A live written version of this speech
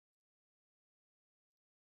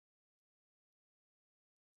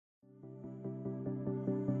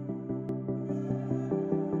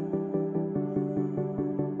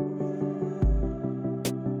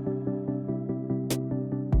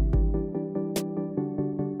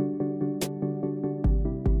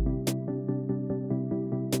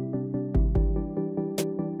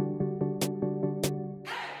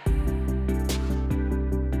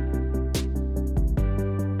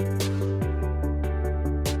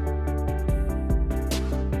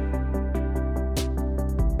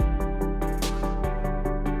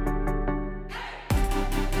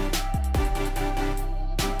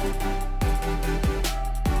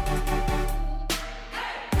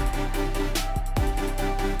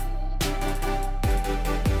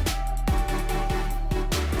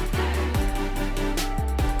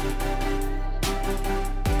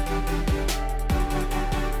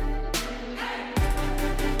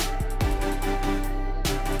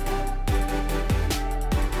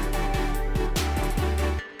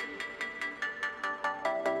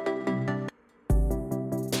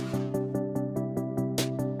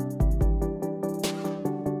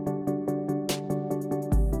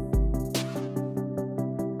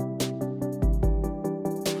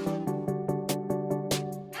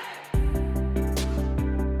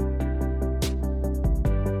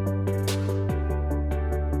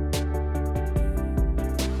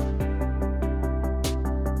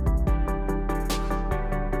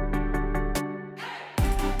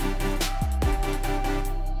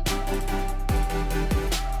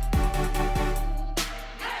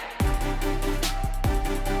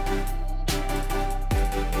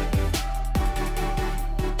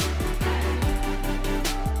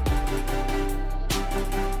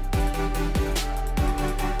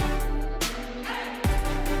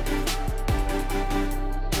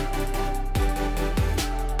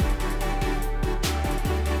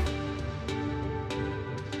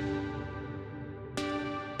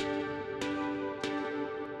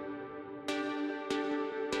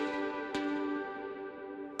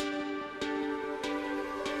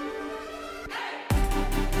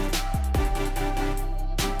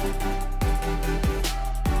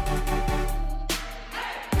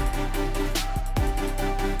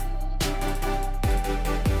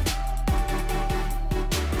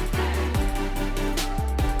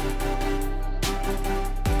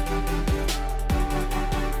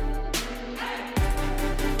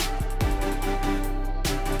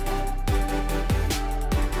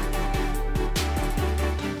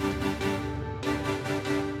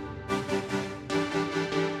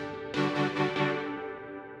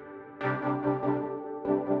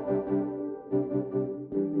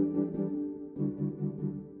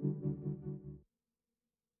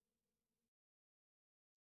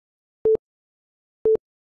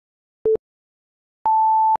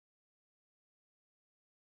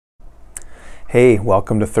Hey,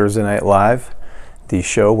 welcome to Thursday Night Live, the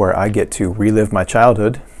show where I get to relive my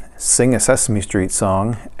childhood, sing a Sesame Street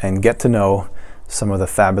song, and get to know some of the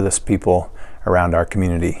fabulous people around our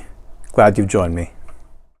community. Glad you've joined me.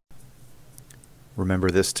 Remember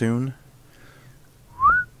this tune?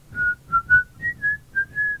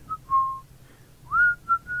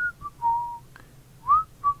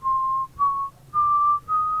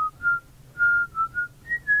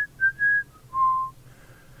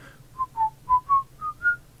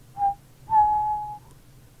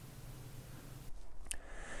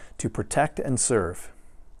 To protect and serve.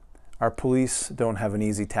 Our police don't have an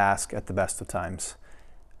easy task at the best of times.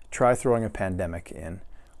 Try throwing a pandemic in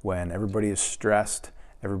when everybody is stressed,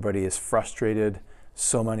 everybody is frustrated,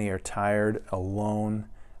 so many are tired, alone,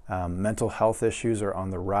 mental health issues are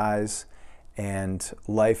on the rise, and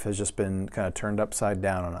life has just been kind of turned upside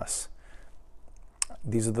down on us.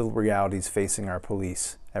 These are the realities facing our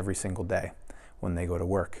police every single day when they go to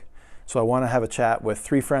work. So I want to have a chat with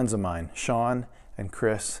three friends of mine, Sean and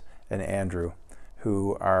Chris and Andrew,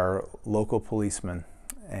 who are local policemen,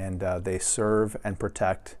 and they serve and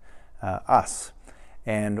protect us.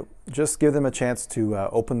 And just give them a chance to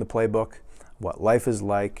open the playbook, what life is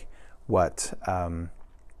like, what the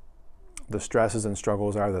stresses and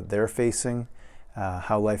struggles are that they're facing,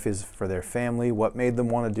 how life is for their family, what made them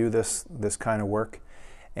want to do this kind of work,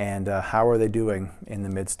 and how are they doing in the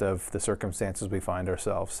midst of the circumstances we find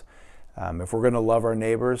ourselves. If we're going to love our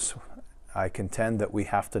neighbors, I contend that we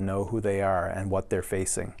have to know who they are and what they're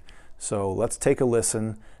facing. So let's take a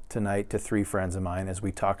listen tonight to three friends of mine as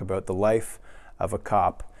we talk about the life of a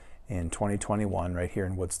cop in 2021 right here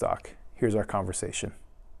in Woodstock. Here's our conversation.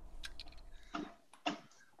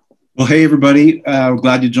 Well, hey, everybody. We're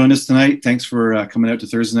glad you joined us tonight. Thanks for coming out to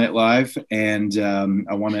Thursday Night Live. And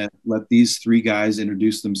I want to let these three guys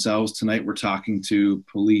introduce themselves. Tonight, we're talking to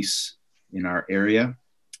police in our area.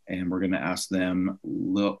 And we're going to ask them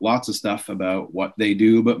lots of stuff about what they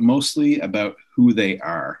do, but mostly about who they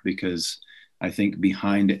are, because I think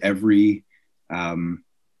behind every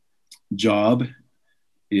job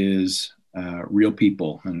is real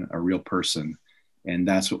people and a real person. And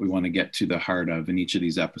that's what we want to get to the heart of in each of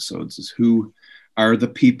these episodes, is who are the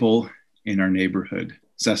people in our neighborhood.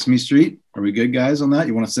 Sesame Street, are we good, guys, on that?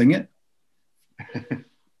 You want to sing it?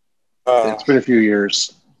 It's been a few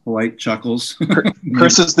years. Polite chuckles.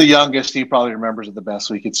 Chris is the youngest. He probably remembers it the best,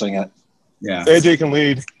 so he could sing it. Yeah. AJ can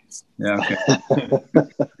lead. Yeah, okay.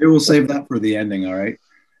 We will save that for the ending, all right?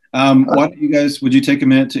 Why don't you guys, would you take a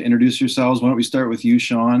minute to introduce yourselves? Why don't we start with you,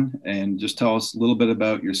 Sean, and just tell us a little bit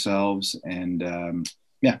about yourselves and,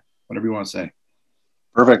 yeah, whatever you want to say.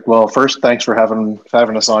 Perfect. Well, first, thanks for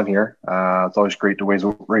having us on here. It's always great to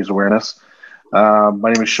raise awareness.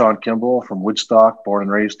 My name is Sean Kimball from Woodstock, born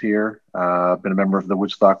and raised here. I've been a member of the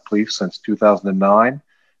Woodstock Police since 2009.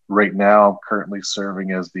 Right now, I'm currently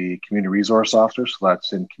serving as the community resource officer, so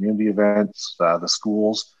that's in community events, the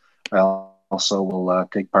schools. I also will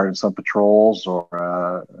take part in some patrols,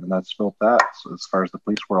 and that's about that. So as far as the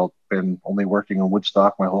police world, been only working in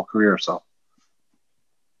Woodstock my whole career. So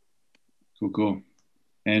Cool.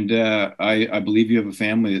 And I believe you have a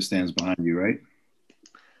family that stands behind you, right?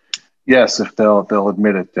 yes, if they'll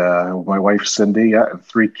admit it. My wife Cindy, and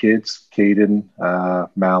three kids: Caden,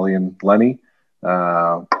 Mally, and Lenny.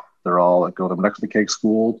 They're all go to Mexican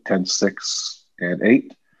School, 10, 6, and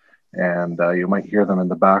 8. And you might hear them in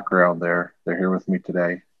the background there. They're here with me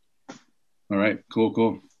today. All right,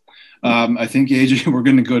 cool. I think, AJ, we're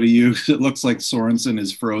going to go to you. It looks like Sorensen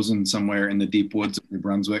is frozen somewhere in the deep woods of New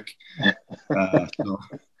Brunswick. So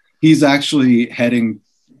he's actually heading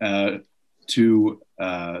to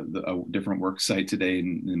a different work site today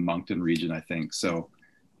in the Moncton region, I think. So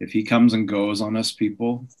if he comes and goes on us,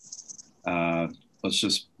 people, let's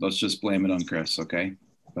just blame it on Chris, okay?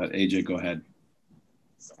 But AJ, go ahead.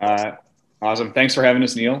 Awesome. Thanks for having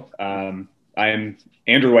us, Neil. I am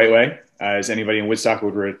Andrew Whiteway, as anybody in Woodstock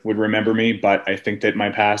would remember me, but I think that in my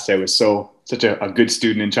past, I was such a good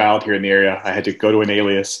student and child here in the area. I had to go to an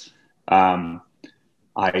alias.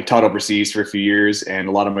 I taught overseas for a few years, and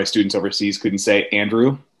a lot of my students overseas couldn't say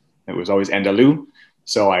Andrew. It was always Andalou.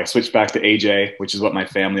 So I switched back to AJ, which is what my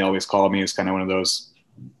family always called me. It's kind of one of those,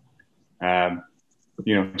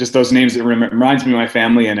 just those names that reminds me of my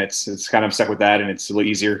family, and it's kind of stuck with that, and it's a little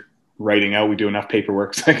easier writing out. We do enough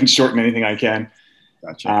paperwork, so I can shorten anything I can.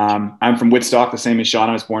 Gotcha. I'm from Woodstock, the same as Sean.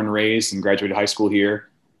 I was born and raised and graduated high school here.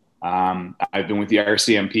 I've been with the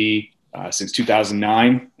RCMP since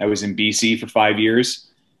 2009. I was in BC for 5 years.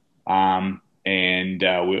 We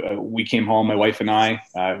came home, my wife and I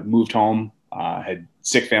moved home, had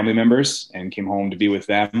sick family members and came home to be with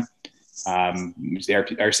them.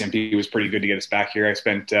 The RCMP was pretty good to get us back here. I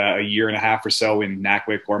spent a year and a half or so in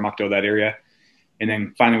Nakwik, Ormukto, that area. And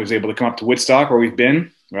then finally was able to come up to Woodstock, where we've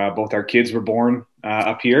been. Both our kids were born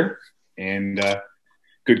up here, and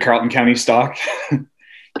good Carleton County stock.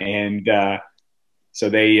 And so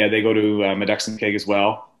they go to Meduxon Keg as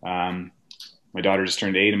well. My daughter just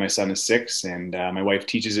turned 8 and my son is 6, and my wife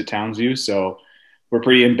teaches at Townsview. So we're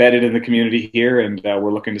pretty embedded in the community here, and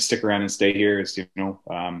we're looking to stick around and stay here. As you know,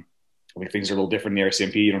 I think things are a little different in the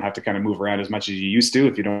RCMP. You don't have to kind of move around as much as you used to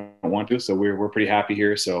if you don't want to. So we're pretty happy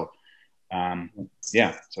here. So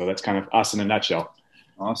yeah, so that's kind of us in a nutshell.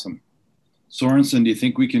 Awesome. Sorensen, do you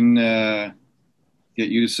think we can get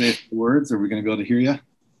you to say a few words? Are we going to be able to hear you?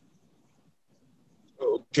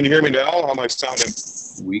 Can you hear me now? How am I sounding?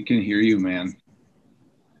 We can hear you, man.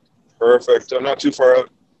 Perfect. I'm not too far out.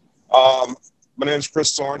 My name is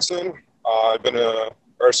Chris Sorensen. I've been a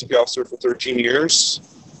RCMP officer for 13 years.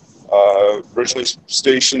 Originally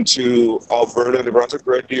stationed to Alberta, New Brunswick,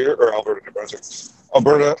 Red Deer, or Alberta, New Brunswick,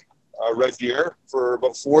 Alberta, Red Deer for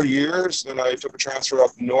about 4 years. Then I took a transfer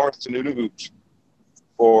up north to Neighbourhood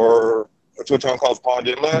to a town called Pond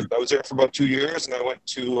Inlet. I was there for about 2 years, and I went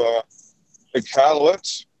to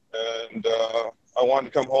Iqaluit, and I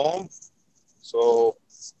wanted to come home. So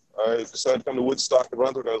I decided to come to Woodstock, New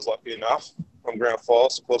Brunswick. I was lucky enough from Grand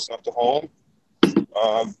Falls, so close enough to home.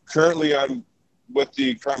 Currently, I'm with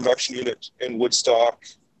the crime reduction unit in Woodstock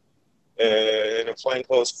in a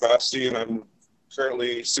plainclothes capacity, and I'm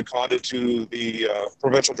currently seconded to the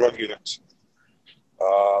provincial drug unit.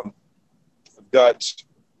 I've got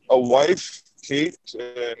a wife, Kate,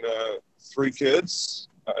 and 3 kids,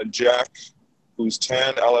 Jack, who's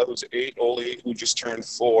 10, Ella, who's 8, Oli, who just turned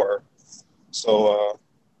 4. So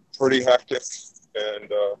pretty hectic,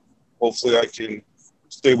 and hopefully I can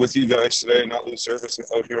stay with you guys today and not lose service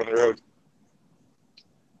out here on the road.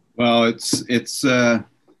 Well, it's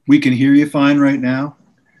we can hear you fine right now.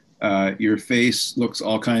 Your face looks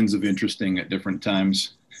all kinds of interesting at different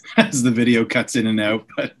times as the video cuts in and out,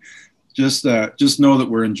 but just know that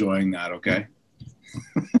we're enjoying that, okay?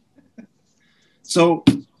 So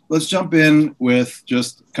let's jump in with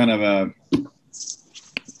just kind of a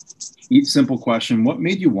simple question. What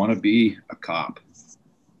made you want to be a cop?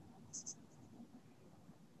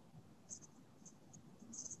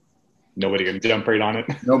 Nobody can jump right on it.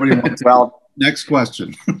 Nobody wants. Well, next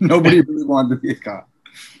question. Nobody really wanted to be a cop.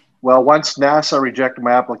 Well, once NASA rejected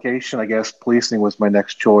my application, I guess policing was my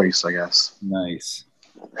next choice, I guess. Nice.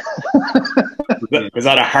 Was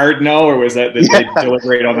that a hard no, or was that they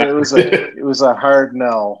deliberate on that? It was a hard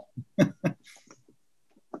no. I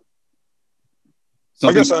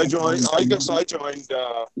guess I joined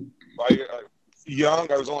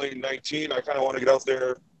young. I was only 19. I kind of want to get out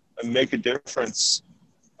there and make a difference.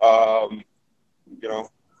 You know,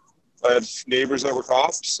 I had neighbors that were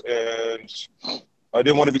cops, and I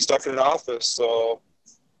didn't want to be stuck in an office. So,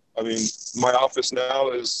 I mean, my office now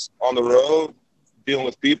is on the road, dealing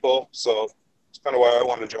with people. So it's kind of why I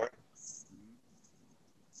wanted to join.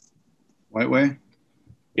 White Way?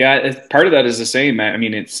 Yeah, part of that is the same. I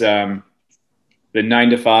mean, it's the 9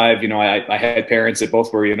 to 5. You know, I had parents that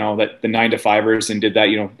both were, you know, that the 9 to 5ers and did that,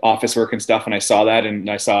 you know, office work and stuff. And I saw that, and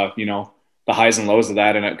I saw, you know, the highs and lows of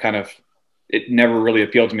that, and it never really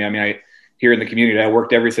appealed to me. I mean, here in the community, I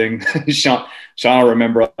worked everything. Sean will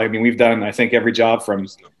remember. I mean, we've done, I think, every job from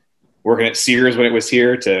working at Sears when it was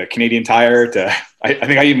here to Canadian Tire to I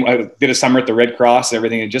think I did a summer at the Red Cross and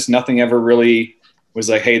everything, and just nothing ever really was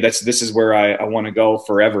like, hey, this is where I want to go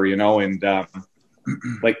forever, you know. And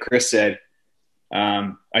like Chris said,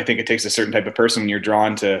 I think it takes a certain type of person when you're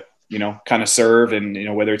drawn to, you know, kind of serve, and, you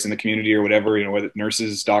know, whether it's in the community or whatever, you know, whether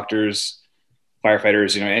nurses, doctors,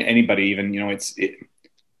 firefighters, you know, anybody even, you know, you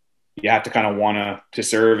have to kind of want to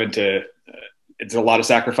serve, and it's a lot of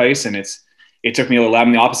sacrifice. And it took me a little,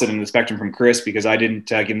 I'm the opposite end of the spectrum from Chris, because I didn't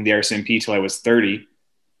get into the RCMP till I was 30.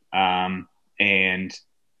 And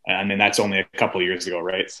I mean, that's only a couple of years ago.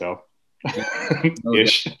 Right. So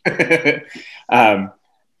ish.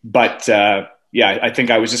 But yeah, I think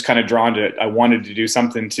I was just kind of drawn to, I wanted to do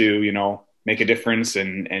something to, you know, make a difference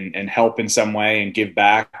and help in some way and give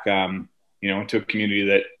back, you know, to a community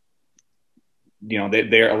that, you know,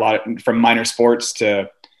 they're a lot from minor sports to,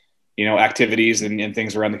 you know, activities and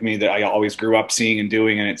things around the community that I always grew up seeing and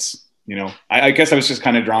doing. And it's, you know, I guess I was just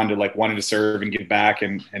kind of drawn to, like, wanting to serve and give back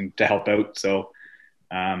and to help out. So,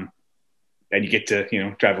 and you get to, you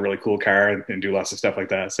know, drive a really cool car and do lots of stuff like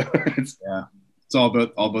that. So it's all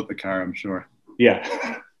about the car, I'm sure.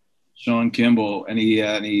 Yeah. Sean Kimball,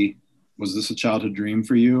 any was this a childhood dream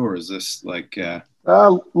for you, or is this like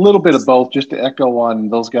A little bit of both. Just to echo on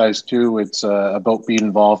those guys too, it's about being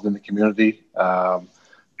involved in the community.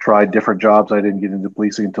 Tried different jobs. I didn't get into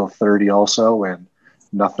policing until 30 also, and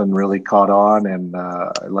nothing really caught on. And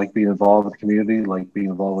I like being involved with the community, like being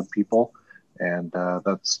involved with people. And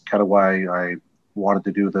that's kind of why I wanted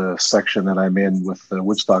to do the section that I'm in with the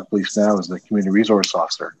Woodstock Police now as the community resource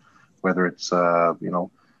officer, whether it's, going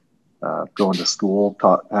to school,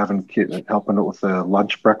 having kid, helping out with the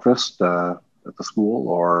lunch breakfast at the school,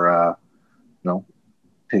 or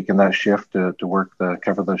taking that shift to work the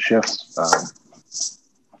cover the shifts.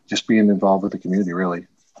 Just being involved with the community, really.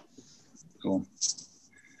 Cool.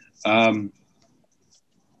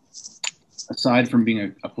 Aside from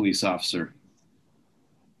being a police officer,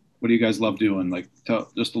 what do you guys love doing? Like,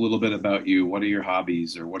 tell just a little bit about you. What are your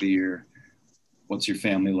hobbies, or what's your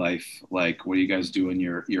family life like? What do you guys do in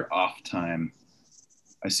your off time?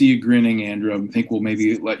 I see you grinning, Andrew. I think we'll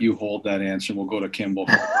maybe let you hold that answer. We'll go to Kimball.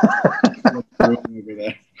 Over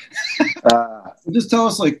there. Just tell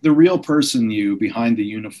us, like, the real person you behind the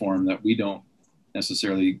uniform that we don't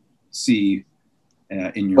necessarily see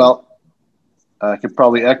in your. Well, I could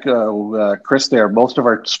probably echo Chris there. Most of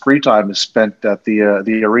our free time is spent at the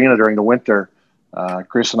arena during the winter.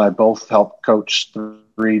 Chris and I both help coach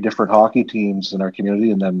 3 different hockey teams in our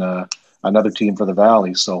community, and then another team for the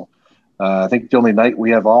Valley. So I think the only night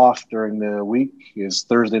we have off during the week is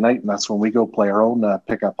Thursday night, and that's when we go play our own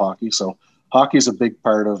pickup hockey. So hockey is a big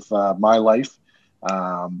part of my life.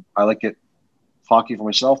 I like hockey for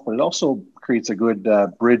myself, but it also creates a good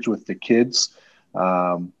bridge with the kids.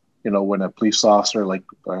 When a police officer,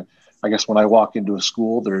 I guess when I walk into a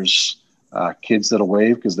school, there's kids that'll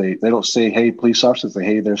wave because they don't say, "Hey, police officer," they say,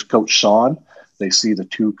 "Hey, there's Coach Sean." They see the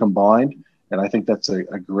two combined. And I think that's a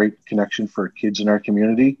great connection for kids in our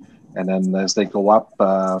community. And then as they go up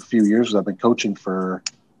a few years, I've been coaching for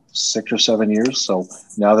 6 or 7 years. So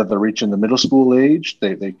now that they're reaching the middle school age,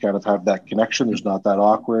 they kind of have that connection. There's not that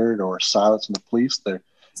awkward or silence in the police. If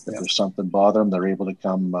there's something bothering them, they're able to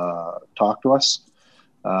come talk to us.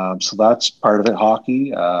 So that's part of it,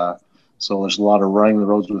 hockey. So there's a lot of running the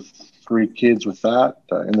roads with 3 kids with that.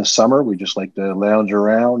 In the summer, we just like to lounge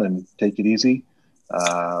around and take it easy.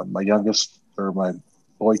 My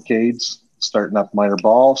boy Cade's starting up minor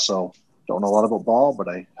ball, so don't know a lot about ball, but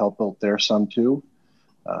I help out there some too.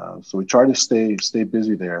 So we try to stay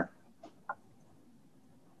busy there.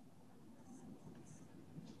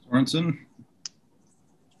 Sorensen?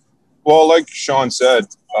 Well, like Sean said,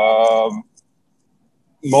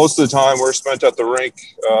 most of the time we're spent at the rink.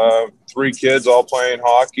 3 kids all playing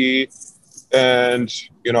hockey, and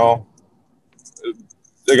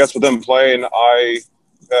I guess with them playing, I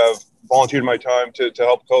have volunteered my time to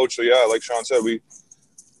help coach. So yeah, like Sean said,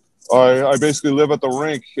 I basically live at the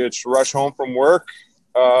rink. It's rush home from work,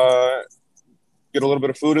 get a little bit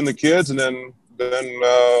of food in the kids, and then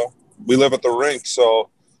we live at the rink. So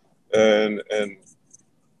and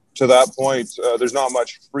to that point, there's not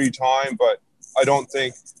much free time, but I don't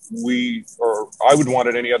think I would want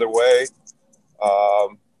it any other way.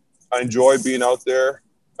 I enjoy being out there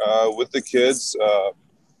with the kids.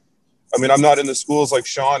 I'm not in the schools like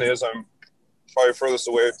Sean is. I'm probably furthest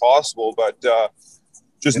away possible, but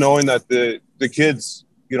just knowing that the kids,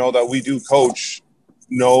 that we do coach,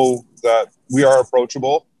 know that we are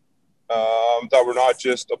approachable, that we're not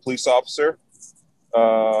just a police officer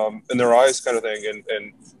in their eyes kind of thing.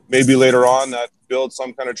 And maybe later on that builds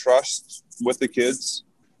some kind of trust with the kids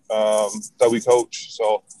that we coach.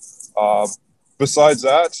 So besides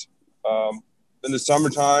that, in the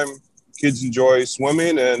summertime, kids enjoy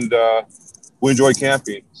swimming, and we enjoy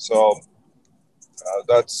camping. So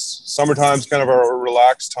that's summertime's kind of our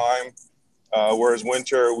relaxed time, whereas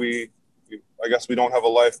winter I guess we don't have a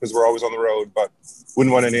life because we're always on the road, but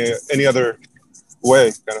wouldn't want any other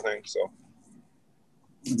way kind of thing. So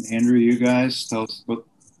Andrew, you guys tell us about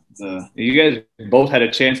you guys both had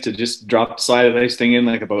a chance to just drop the side of this thing in,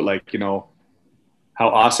 about how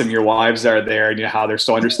awesome your wives are there, and how they're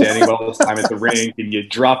so understanding about all this time at the rink, and you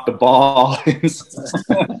drop the ball.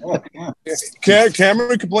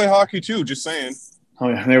 Cameron can play hockey too, just saying. Oh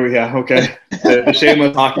yeah, there we go. Okay. The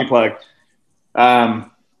shameless hockey plug.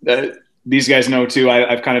 These guys know too,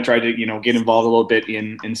 I've kind of tried to, get involved a little bit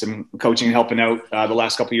in some coaching and helping out the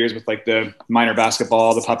last couple of years with the minor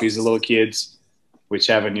basketball, the puppies, the little kids, which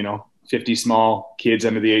having, 50 small kids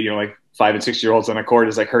under the age, 5 and 6 year olds on a court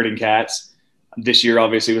is like herding cats. This year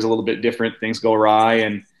obviously was a little bit different. Things go awry,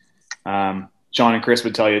 and Sean and Chris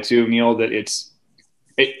would tell you too, Neil, that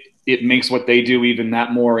it makes what they do even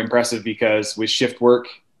that more impressive, because with shift work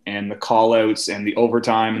and the call outs and the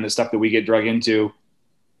overtime and the stuff that we get drug into,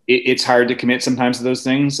 it's hard to commit sometimes to those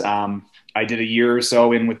things. I did a year or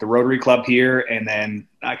so in with the Rotary Club here, and then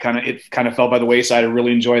it kind of fell by the wayside. I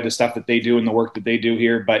really enjoy the stuff that they do and the work that they do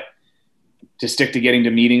here, but to stick to getting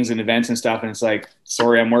to meetings and events and stuff, and it's like,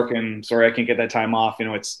 sorry, I'm working. Sorry, I can't get that time off. You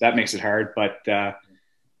know, that makes it hard. But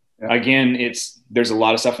again, there's a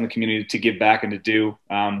lot of stuff in the community to give back and to do.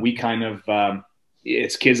 We kind of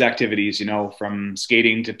it's kids activities, you know, from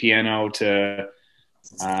skating to piano to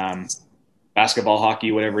basketball,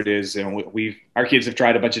 hockey, whatever it is. You know, our kids have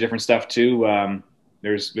tried a bunch of different stuff too.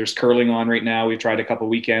 There's curling on right now. We've tried a couple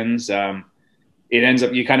weekends. It ends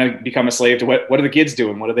up, you kind of become a slave to what are the kids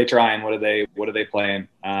doing? What are they trying? What are they playing?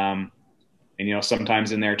 And, you know,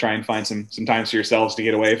 sometimes in there, try and find some times for yourselves to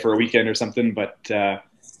get away for a weekend or something. But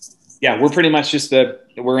yeah, we're pretty much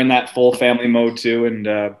we're in that full family mode too.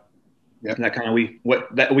 And that kind of,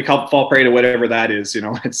 we call fall prey to whatever that is, you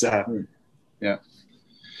know, it's yeah.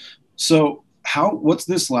 So what's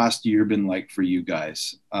this last year been like for you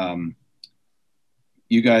guys?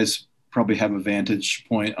 You guys probably have a vantage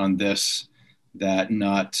point on this that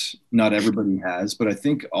not everybody has, but I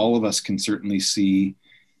think all of us can certainly see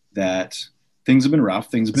that things have been rough.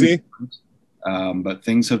 Things have been, but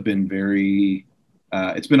things have been very.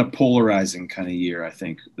 It's been a polarizing kind of year. I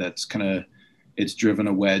think it's driven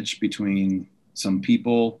a wedge between some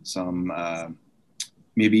people, some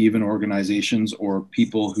maybe even organizations or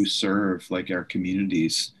people who serve like our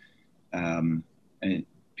communities, and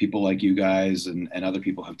people like you guys and other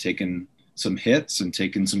people have taken some hits and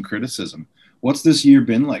taken some criticism. What's this year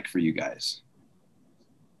been like for you guys?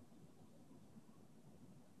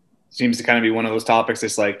 Seems to kind of be one of those topics.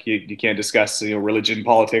 It's like you can't discuss, you know, religion,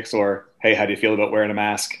 politics, or, hey, how do you feel about wearing a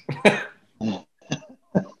mask?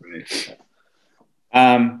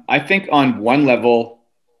 I think on one level,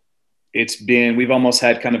 we've almost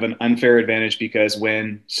had kind of an unfair advantage because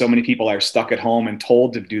when so many people are stuck at home and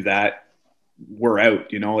told to do that, we're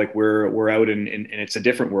out, you know, like we're out and it's a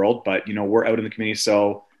different world, but, you know, we're out in the community.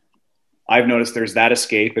 So I've noticed there's that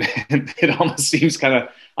escape, and it almost seems kind of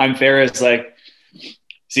unfair. It's like,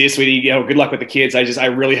 see you, sweetie, you know, good luck with the kids. I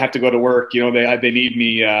really have to go to work. You know, they need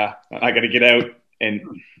me. I got to get out. And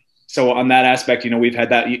so on that aspect, you know, we've had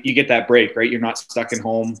that, you get that break, right? You're not stuck in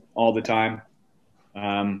home all the time.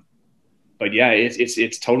 But yeah,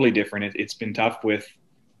 it's totally different. It's been tough with,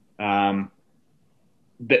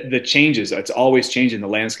 the changes. It's always changing. The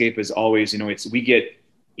landscape is always, you know, we get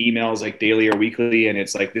emails like daily or weekly, and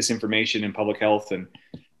it's like this information in public health. And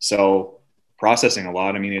so processing a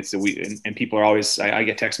lot. I mean, and people are always, I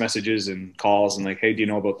get text messages and calls and like, hey, do you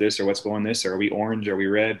know about this, or what's going this? Or are we orange? Are we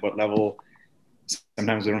red? What level?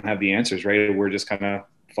 Sometimes we don't have the answers, right? We're just kind of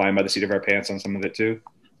flying by the seat of our pants on some of it too.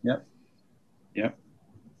 Yep. Yep.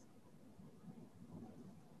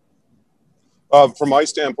 From my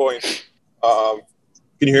standpoint,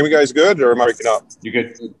 can you hear me guys good, or am I breaking up? You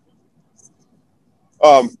good?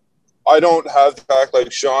 I don't have the fact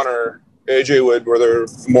like Sean or AJ would, where they're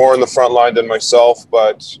more in the front line than myself.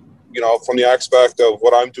 But, you know, from the aspect of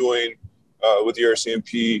what I'm doing with the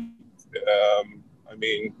RCMP, I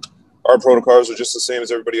mean, our protocols are just the same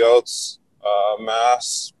as everybody else.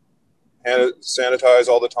 Masks, sanitize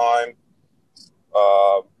all the time.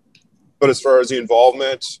 But as far as the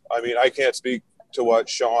involvement, I mean, I can't speak to what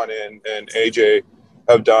Sean and AJ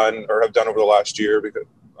have done over the last year because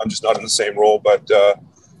I'm just not in the same role. But,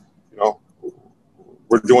 you know,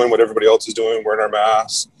 we're doing what everybody else is doing, wearing our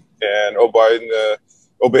masks and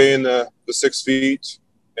obeying the 6 feet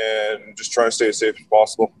and just trying to stay as safe as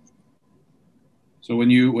possible. So when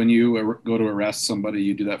you go to arrest somebody,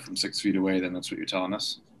 you do that from 6 feet away, then that's what you're telling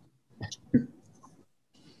us?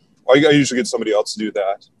 I usually get somebody else to do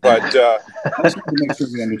that. But I just want to make sure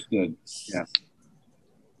we understood. Yeah.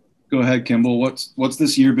 Go ahead, Kimball. What's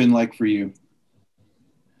this year been like for you?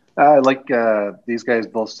 Like these guys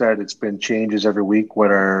both said, it's been changes every week.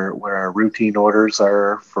 What our routine orders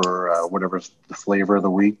are for whatever's the flavor of the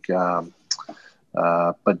week.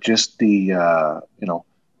 But just the you know,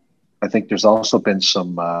 I think there's also been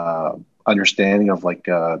some understanding of like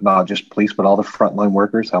not just police but all the frontline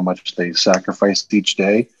workers, how much they sacrifice each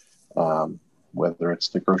day, whether it's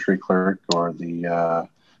the grocery clerk or the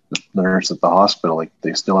nurse at the hospital. Like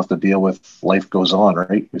they still have to deal with life goes on,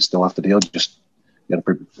 right? We still have to deal. Just you got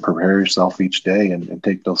to prepare yourself each day and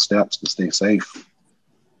take those steps to stay safe.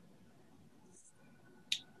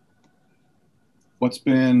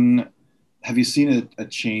 Have you seen a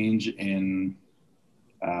change in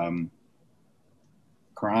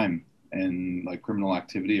crime and like criminal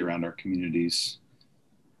activity around our communities?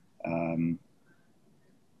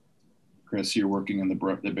 Chris, you're working on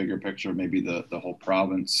the bigger picture, maybe the whole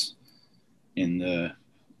province in the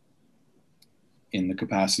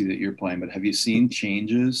capacity that you're playing, but have you seen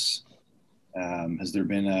changes Has there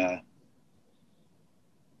been a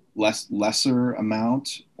lesser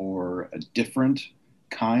amount or a different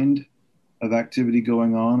kind of activity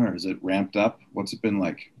going on, or is it ramped up? What's it been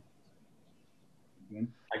like?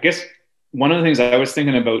 I guess one of the things I was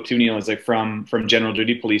thinking about too, Neil, is like from general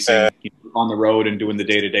duty policing, on the road and doing the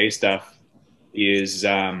day-to-day stuff, is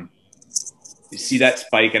you see that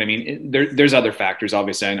spike. And I mean, there's other factors,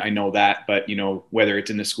 obviously, I know that, but whether it's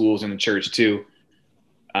in the schools and the church too,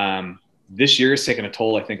 this year is taking a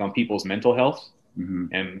toll, I think, on people's mental health. Mm-hmm.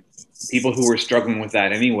 And people who are struggling with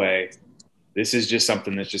that anyway, this is just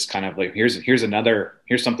something that's just kind of like, here's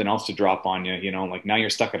something else to drop on you, like now you're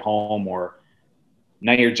stuck at home, or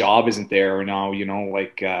now your job isn't there, or now,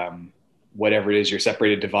 whatever it is, you're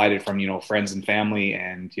separated, divided from, friends and family.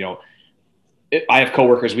 And, I have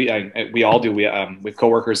coworkers, we all do. We have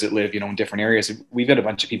coworkers that live, in different areas. We've got a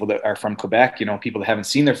bunch of people that are from Quebec, people that haven't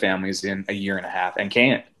seen their families in a year and a half and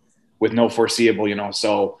can't, with no foreseeable,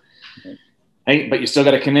 so, hey, but you still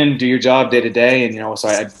got to come in and do your job day to day. And, so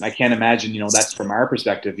I can't imagine, that's from our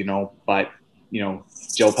perspective, but,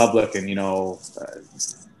 Joe Public and,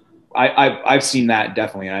 I've seen that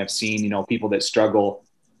definitely. And I've seen, people that struggle.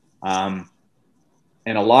 And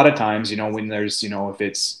a lot of times, when there's, if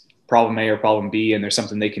it's problem A or problem B and there's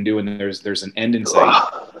something they can do and there's an end in sight,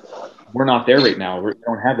 we're not there right now. We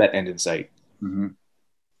don't have that end in sight. Mm-hmm.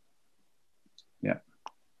 Yeah.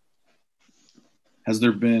 Has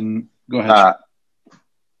there been, go ahead.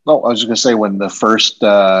 No, I was just going to say, when the first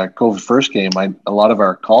COVID first came, a lot of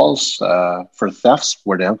our calls for thefts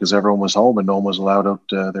were down because everyone was home and no one was allowed out.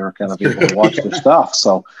 They were kind of able to watch their stuff.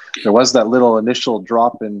 So there was that little initial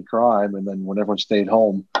drop in crime, and then when everyone stayed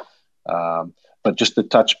home. But just to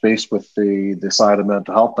touch base with the side of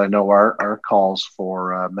mental health, I know our calls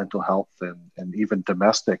for mental health and even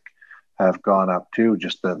domestic have gone up too.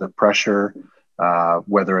 Just the pressure.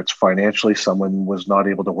 Whether it's financially, someone was not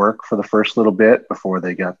able to work for the first little bit before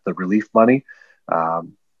they got the relief money,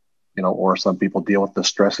 or some people deal with the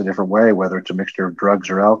stress a different way, whether it's a mixture of drugs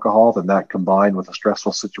or alcohol, then that combined with a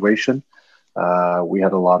stressful situation. We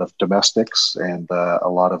had a lot of domestics and a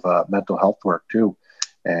lot of mental health work too.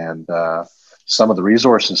 And some of the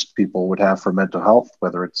resources people would have for mental health,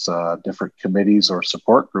 whether it's different committees or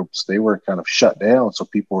support groups, they were kind of shut down. So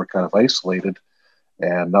people were kind of isolated.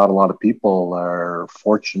 And not a lot of people are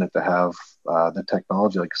fortunate to have the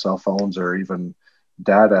technology like cell phones or even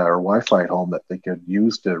data or Wi-Fi at home that they could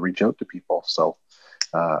use to reach out to people. So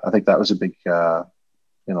I think that was a big,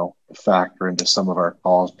 factor into some of our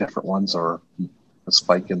calls, different ones, or a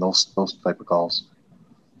spike in those type of calls.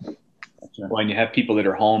 Well, and you have people that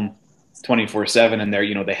are home 24/7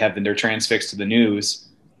 and they're transfixed to the news.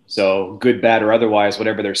 So good, bad, or otherwise,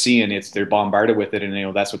 whatever they're seeing, they're bombarded with it,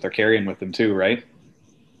 and that's what they're carrying with them too, right?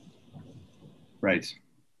 Right.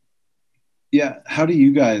 Yeah. How do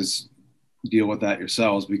you guys deal with that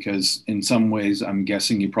yourselves? Because in some ways, I'm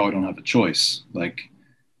guessing you probably don't have a choice. Like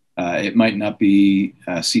it might not be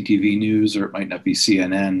CTV News, or it might not be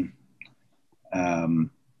CNN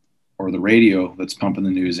or the radio that's pumping the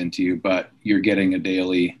news into you, but you're getting a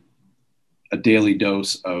daily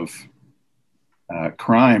dose of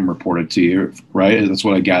crime reported to you, right? That's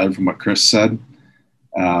what I gathered from what Chris said.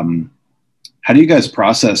 How do you guys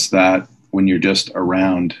process that when you're just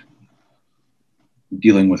around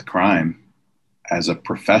dealing with crime as a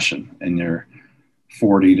profession in your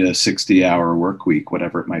 40 to 60 hour work week,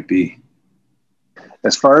 whatever it might be?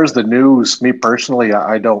 As far as the news, me personally,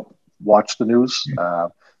 I don't watch the news.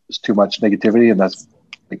 There's too much negativity. And that's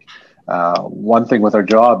one thing with our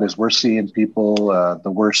job is we're seeing people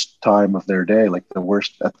the worst time of their day, like the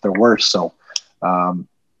worst at their worst. So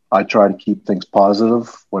I try to keep things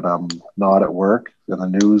positive when I'm not at work. And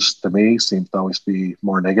the news, to me, seems to always be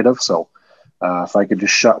more negative. So if I could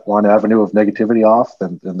just shut one avenue of negativity off,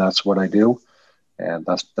 then that's what I do. And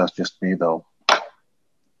that's just me, though.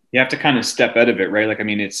 You have to kind of step out of it, right? Like, I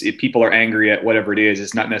mean, if people are angry at whatever it is,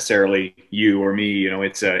 it's not necessarily you or me.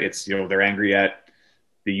 It's they're angry at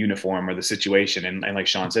the uniform or the situation. And like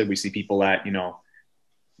Sean said, we see people at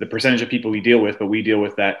the percentage of people we deal with, but we deal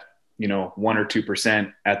with that 1 or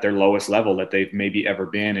 2% at their lowest level that they've maybe ever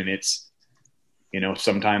been. And it's,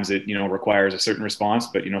 sometimes it, requires a certain response,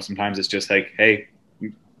 but, sometimes it's just like, hey,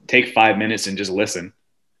 take 5 minutes and just listen,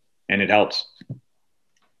 and it helps.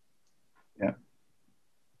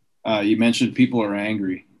 Yeah. You mentioned people are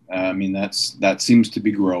angry. I mean, that seems to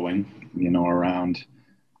be growing, around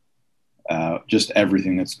just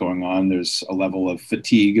everything that's going on. There's a level of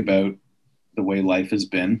fatigue about the way life has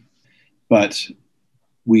been, but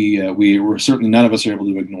we were certainly, none of us are able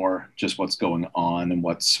to ignore just what's going on and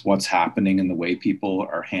what's happening and the way people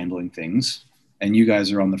are handling things. and you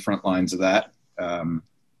guys are on the front lines of that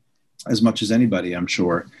as much as anybody, I'm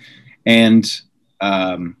sure. And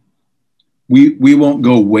we won't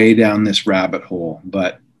go way down this rabbit hole,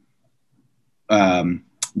 but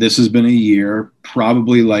this has been a year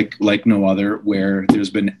probably like no other, where there's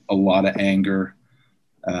been a lot of anger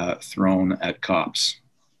thrown at cops.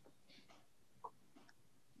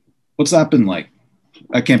 What's that been like?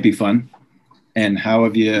 That can't be fun. And how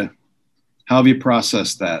have you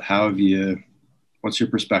processed that? What's your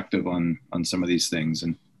perspective on some of these things?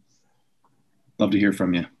 And love to hear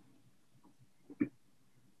from you.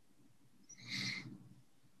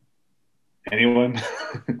 Anyone?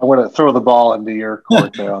 I'm going to throw the ball into your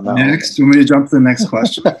court there on that. Next, you want me to jump to the next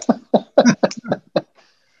question?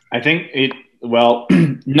 I think well,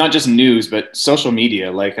 not just news, but social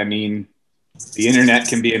media. Like, I mean, the internet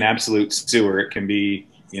can be an absolute sewer. It can be,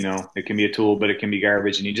 it can be a tool, but it can be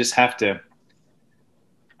garbage. And you just have to,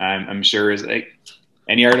 I'm sure, is like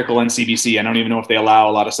any article on CBC. I don't even know if they allow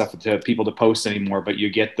a lot of stuff to people to post anymore, but you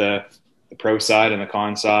get the pro side and the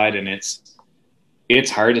con side, and it's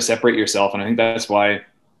hard to separate yourself. And I think that's why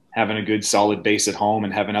having a good solid base at home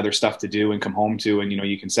and having other stuff to do and come home to, and,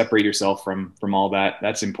 you can separate yourself from all that.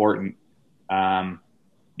 That's important.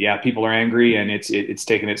 Yeah, people are angry, and it's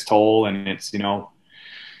taken its toll, and it's,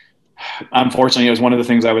 unfortunately, it was one of the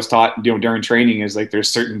things I was taught, during training, is like,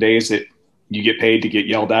 there's certain days that you get paid to get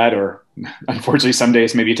yelled at, or unfortunately some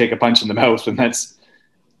days maybe you take a punch in the mouth, and that's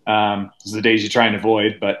the days you try and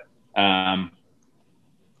avoid. But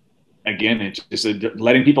again, it's just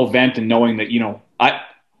letting people vent, and knowing that, I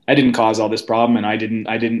didn't cause all this problem, and I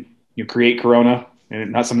didn't create Corona,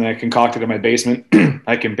 and not something I concocted in my basement.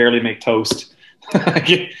 I can barely make toast. But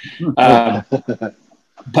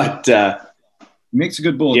Makes a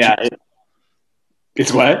good bowl. Yeah, of chili.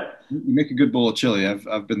 It's what? You make a good bowl of chili.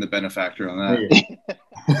 I've been the benefactor on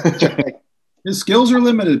that. His skills are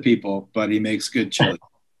limited, people, but he makes good chili.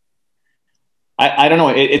 I don't know.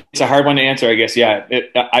 It's a hard one to answer, I guess. Yeah,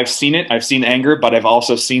 I've seen it. I've seen anger, but I've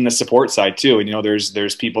also seen the support side too. And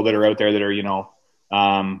there's people that are out there that are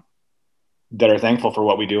that are thankful for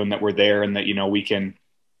what we do, and that we're there, and that we can,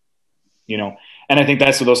 And I think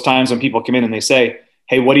that's for those times when people come in and they say,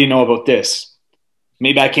 "Hey, what do you know about this?"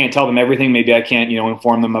 Maybe I can't tell them everything. Maybe I can't,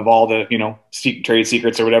 inform them of all the, trade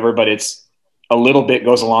secrets or whatever. But it's a little bit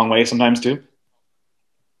goes a long way sometimes too.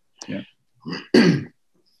 Yeah.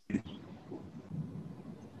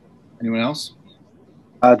 Anyone else?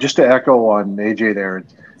 Just to echo on AJ there,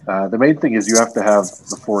 the main thing is you have to have,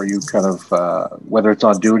 before you kind of, whether it's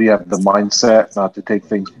on duty, have the mindset not to take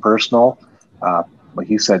things personal. Like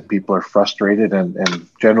he said, people are frustrated, and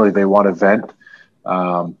generally they want to vent.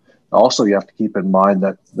 Also, you have to keep in mind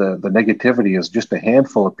that the negativity is just a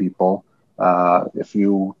handful of people. If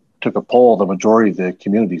you took a poll, the majority of the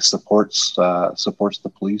community supports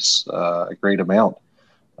the police a great amount.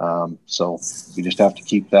 So you just have to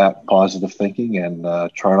keep that positive thinking, and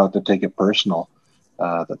try not to take it personal.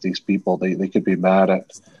 That these people, they could be mad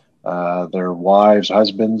at their wives,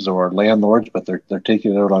 husbands, or landlords, but they're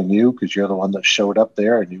taking it out on you because you're the one that showed up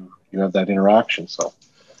there, and you have that interaction. So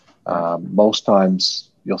most times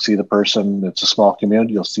you'll see the person. It's a small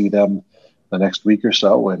community. You'll see them the next week or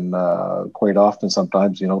so, and quite often,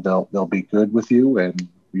 sometimes they'll be good with you, and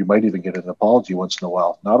you might even get an apology once in a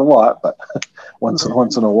while. Not a lot, but once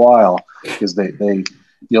in a while, because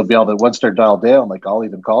you'll be able to, once they're dialed down, like I'll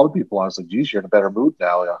even call the people. I was like, "Geez, you're in a better mood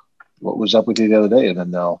now. Yeah. What was up with you the other day?" And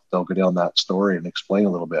then they'll go down that story and explain a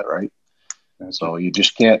little bit, right? So you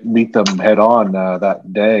just can't meet them head on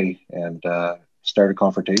that day and start a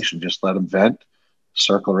confrontation. Just let them vent,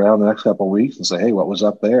 circle around the next couple of weeks, and say, "Hey, what was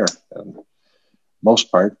up there?" And most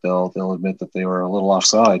part, they'll admit that they were a little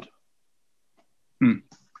offside.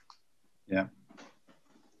 Yeah.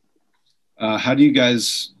 How do you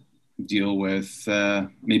guys deal with?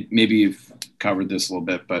 Maybe you've covered this a little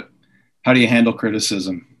bit, but how do you handle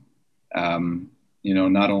criticism?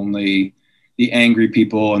 Not only the angry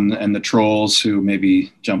people and the trolls who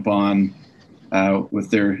maybe jump on with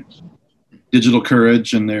their digital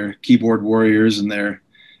courage and their keyboard warriors, and they're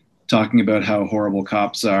talking about how horrible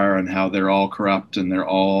cops are and how they're all corrupt and they're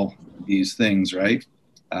all these things, right?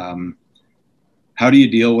 How do you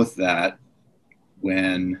deal with that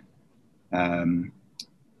when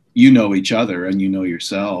you know each other and you know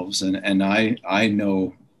yourselves? And I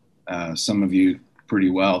know some of you pretty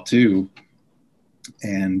well too.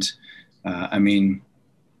 And I mean,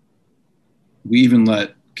 we even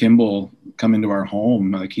let Kimball come into our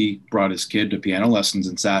home. Like, he brought his kid to piano lessons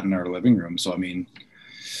and sat in our living room. So, I mean,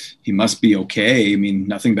 he must be okay. I mean,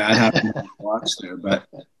 nothing bad happened to watch there, but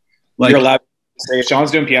like, you're allowed Hey,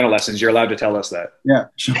 Sean's doing piano lessons. You're allowed to tell us that. Yeah,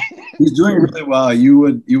 he's doing really well. You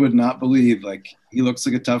would not believe, like, he looks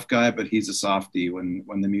like a tough guy, but he's a softie when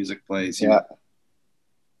the music plays. Yeah.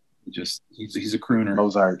 He's a crooner.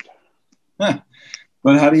 Mozart. But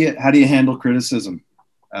how do you handle criticism?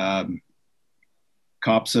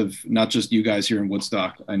 Cops have, not just you guys here in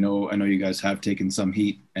Woodstock. I know you guys have taken some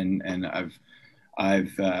heat, and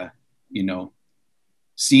I've you know,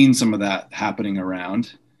 seen some of that happening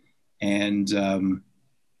around, and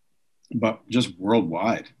but just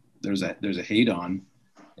worldwide, there's a hate on.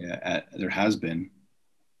 There has been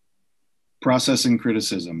processing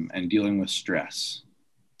criticism and dealing with stress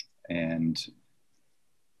and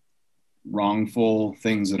wrongful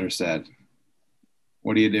things that are said.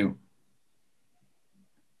 What do you do?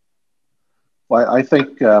 Well, I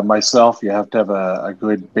think myself, you have to have a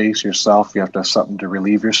good base yourself. You have to have something to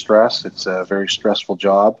relieve your stress. It's a very stressful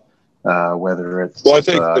job, whether it's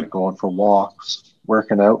going for walks,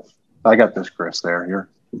 working out. I got this, Chris, there. You're...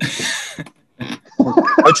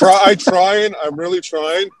 I trying. I'm really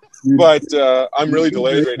trying, but I'm really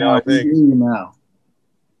delayed right now, I think. Now.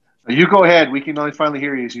 You go ahead. We can only finally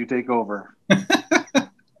hear you, so you take over.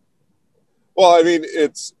 Well, I mean,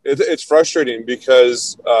 it's frustrating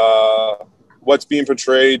because what's being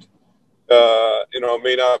portrayed,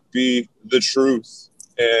 may not be the truth.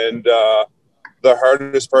 And the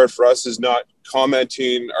hardest part for us is not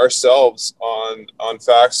commenting ourselves on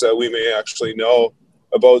facts that we may actually know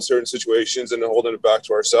about certain situations and holding it back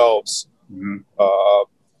to ourselves. Mm-hmm.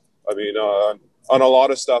 I mean, on a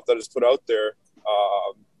lot of stuff that is put out there,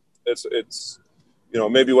 it's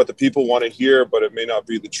maybe what the people want to hear, but it may not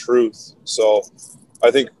be the truth. So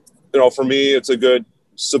I think, for me, it's a good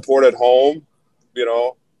support at home.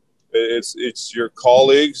 It's your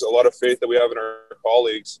colleagues, a lot of faith that we have in our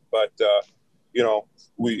colleagues, but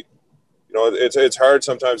it's hard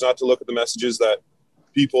sometimes not to look at the messages that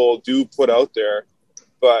people do put out there.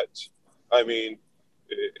 But I mean,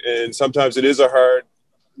 and sometimes it is a hard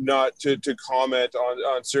not to comment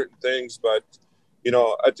on certain things, but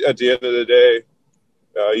at the end of the day,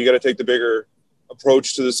 you got to take the bigger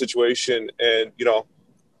approach to the situation, and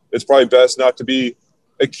it's probably best not to be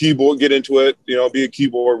get into it, be a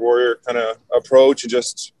keyboard warrior kind of approach, and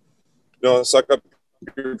just suck up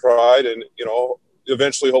your pride, and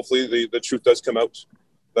eventually, hopefully, the truth does come out.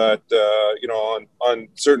 That on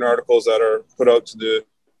certain articles that are put out to the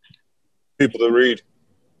people to read.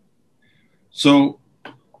 So,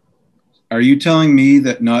 are you telling me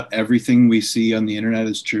that not everything we see on the internet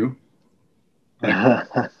is true? I'm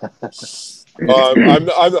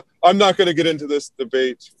not going to get into this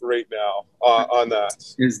debate right now on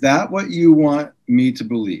that. Is that what you want me to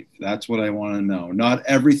believe? That's what I want to know. Not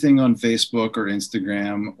everything on Facebook or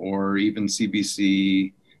Instagram or even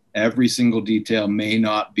CBC, every single detail may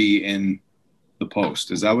not be in the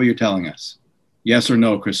post. Is that what you're telling us? Yes or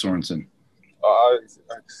no, Chris Sorensen?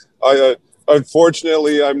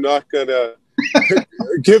 Unfortunately, I'm not going to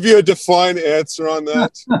give you a defined answer on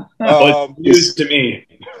that. News to me.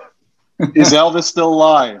 Is Elvis still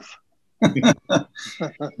alive?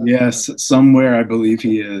 Yes, somewhere I believe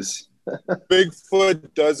he is.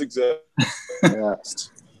 Bigfoot does exist. Yeah.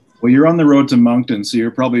 Well, you're on the road to Moncton, so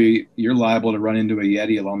you're liable to run into a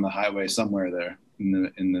Yeti along the highway somewhere there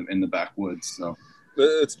in the backwoods. So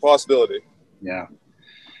it's a possibility. Yeah.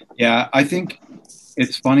 I think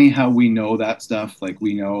it's funny how we know that stuff. Like,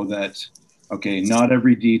 we know that, okay, not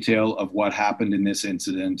every detail of what happened in this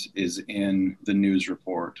incident is in the news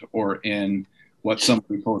report or in what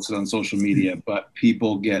somebody posted on social media, but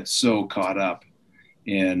people get so caught up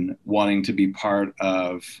in wanting to be part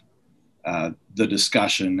of the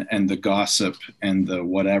discussion and the gossip and the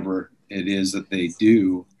whatever it is that they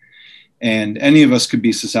do. And any of us could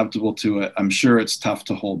be susceptible to it. I'm sure it's tough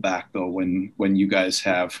to hold back, though, when you guys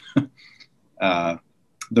have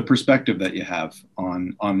the perspective that you have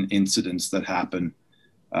on incidents that happen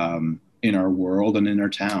in our world and in our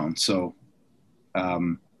town. So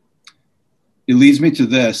it leads me to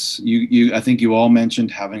this. I think you all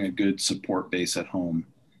mentioned having a good support base at home.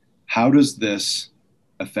 How does this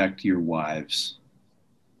affect your wives?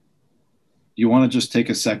 You want to just take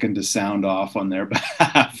a second to sound off on their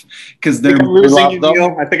behalf, because they're losing you,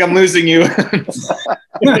 Neil. I think I'm losing you.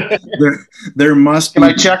 there must be. Can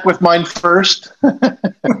I check with mine first?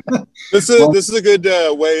 This is a good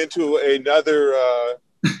way into another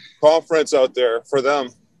conference out there for them.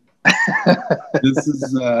 This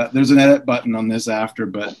is there's an edit button on this after,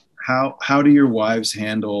 but how do your wives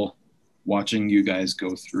handle watching you guys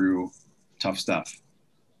go through tough stuff?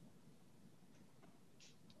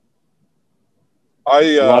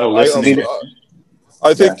 A lot of listening.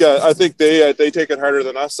 I think they take it harder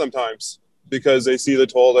than us sometimes. because they see the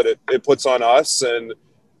toll that it puts on us, and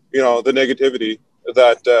the negativity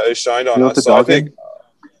that is shined on us. So I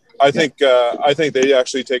think they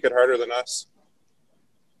actually take it harder than us.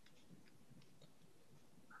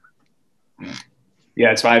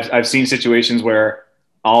 Yeah, so I've seen situations where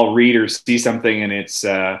I'll read or see something and it's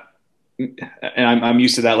and I'm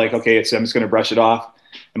used to that. Like, okay, I'm just going to brush it off,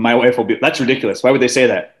 and my wife will be, "That's ridiculous. Why would they say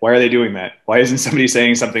that? Why are they doing that? Why isn't somebody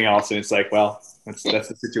saying something else?" And it's like, well, that's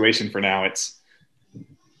the situation for now. It's.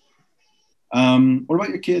 What about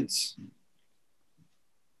your kids?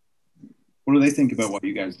 What do they think about what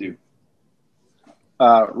you guys do?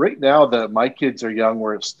 Right now, my kids are young,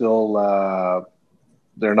 where it's still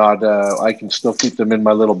they're not. I can still keep them in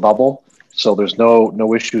my little bubble, so there's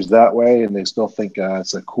no issues that way, and they still think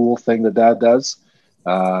it's a cool thing that Dad does.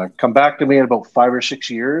 Come back to me in about 5 or 6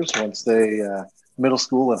 years once they middle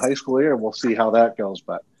school and high school here, and we'll see how that goes.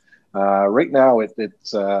 But right now,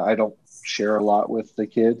 it's I don't share a lot with the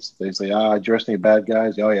kids. They say, "Dress any bad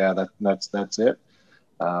guys?" Oh yeah, that's it.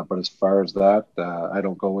 But as far as that, I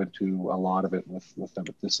don't go into a lot of it with them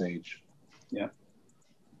at this age. Yeah,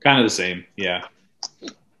 kind of the same. Yeah.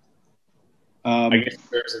 I guess in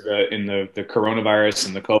terms of the coronavirus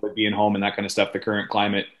and the COVID being home and that kind of stuff, the current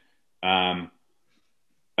climate,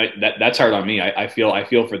 that's hard on me. I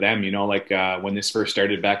feel for them, like when this first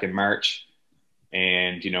started back in March,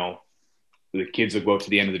 and the kids would go up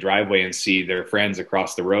to the end of the driveway and see their friends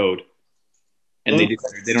across the road, and they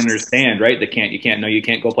don't understand, right? You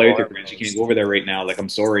can't go play with your friends. You can't go over there right now. Like, I'm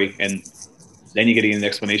sorry. And then you get an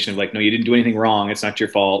explanation of like, no, you didn't do anything wrong. It's not your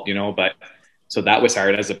fault, but. So that was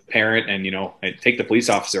hard as a parent, and take the police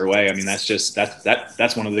officer away. I mean, that's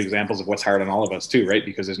one of the examples of what's hard on all of us too, right?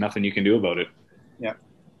 Because there's nothing you can do about it. Yeah.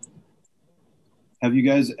 Have you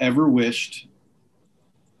guys ever wished,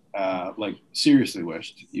 like seriously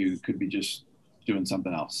wished, you could be just doing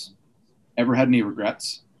something else? Ever had any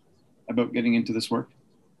regrets about getting into this work?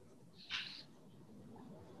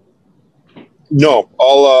 No,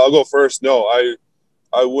 I'll go first. No,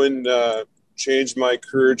 I wouldn't change my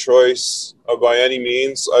career choice by any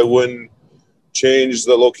means. I wouldn't change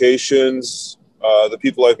the locations, the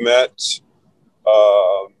people I've met.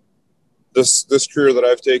 This career that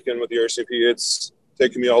I've taken with the RCMP, it's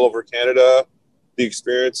taken me all over Canada. The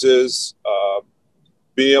experiences,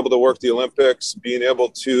 being able to work the Olympics, being able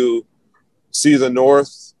to see the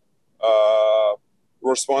North,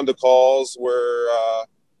 respond to calls where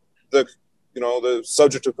the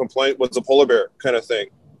subject of complaint was a polar bear kind of thing.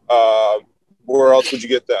 Where else would you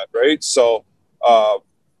get that, right? So,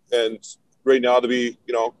 and right now to be,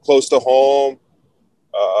 close to home,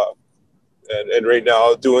 and right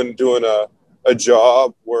now doing a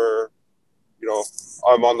job where,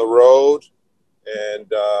 I'm on the road,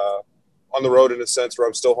 and on the road in a sense where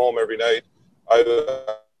I'm still home every night.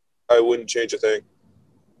 I wouldn't change a thing.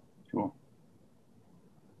 Cool.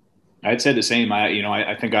 I'd say the same.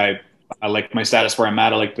 I think I like my status where I'm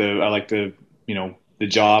at. I like the the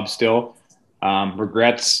job still.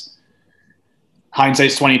 Regrets,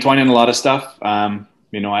 hindsight's 20/20 on a lot of stuff.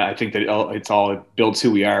 I think that it builds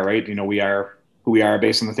who we are, right? We are who we are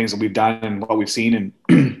based on the things that we've done and what we've seen.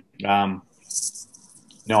 And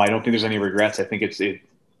no, I don't think there's any regrets. I think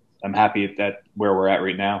I'm happy at where we're at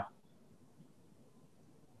right now.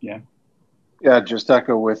 Yeah. Yeah, just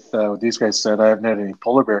echo with what these guys said. I haven't had any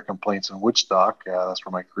polar bear complaints in Woodstock. That's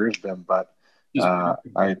where my career's been. But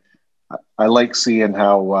I like seeing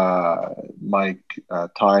how my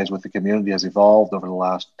ties with the community has evolved over the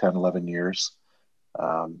last 10, 11 years.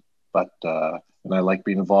 And I like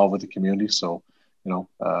being involved with the community. So,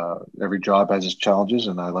 every job has its challenges,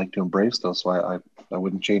 and I like to embrace those. So I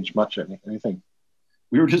wouldn't change much anything.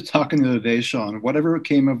 We were just talking the other day, Sean, whatever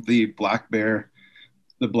came of the black bears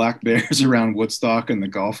around Woodstock and the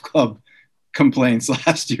golf club complaints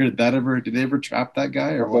last year. Did they ever trap that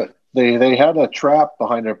guy or what? They had a trap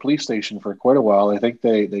behind their police station for quite a while. I think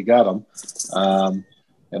they got him.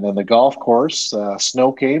 And then the golf course,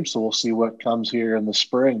 snow came, so we'll see what comes here in the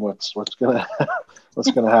spring. What's gonna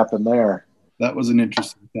happen there? That was an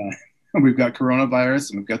interesting time. We've got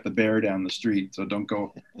coronavirus and we've got the bear down the street, so don't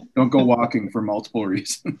go walking for multiple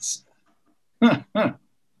reasons.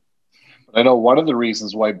 I know one of the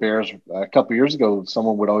reasons why bears, a couple of years ago,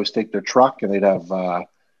 someone would always take their truck and they'd have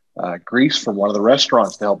grease from one of the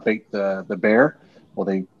restaurants to help bait the bear.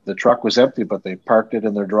 Well, the truck was empty, but they parked it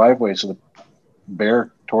in their driveway, so the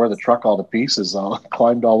bear tore the truck all to pieces,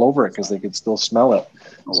 climbed all over it because they could still smell it.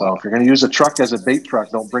 Oh, so wow. If you're going to use a truck as a bait truck,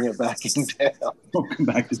 don't bring it back in town. Don't come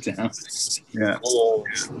back to town. Yeah.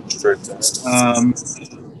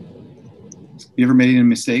 You ever made any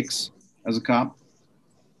mistakes as a cop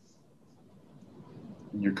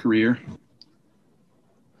in your career?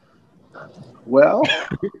 Well,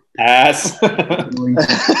 Pass.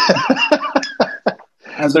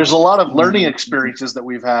 there's a lot of learning experiences that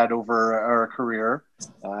we've had over our career.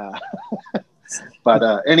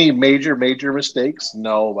 But any major mistakes?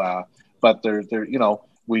 No. But there, you know,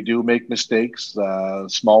 we do make mistakes,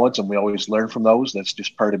 small ones, and we always learn from those. That's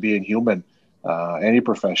just part of being human. Any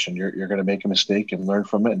profession, you're going to make a mistake and learn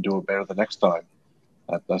from it and do it better the next time.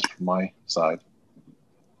 That's from my side.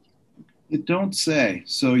 You don't say.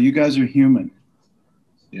 So you guys are human.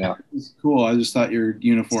 Yeah. It's cool. I just thought your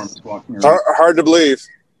uniform was walking around. Hard to believe.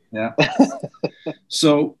 Yeah.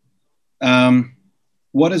 So,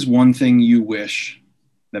 what is one thing you wish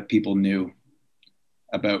that people knew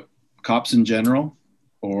about cops in general,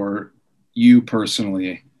 or you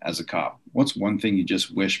personally as a cop? What's one thing you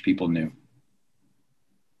just wish people knew?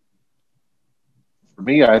 For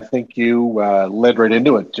me, I think you led right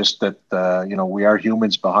into it. Just that, you know, we are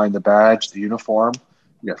humans behind the badge, the uniform.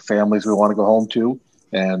 We got families we want to go home to.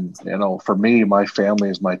 And, you know, for me, my family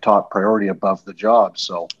is my top priority above the job.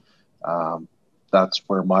 So that's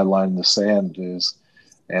where my line in the sand is.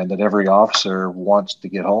 And that every officer wants to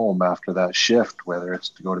get home after that shift, whether it's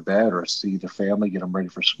to go to bed or see the family, get them ready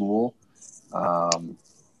for school.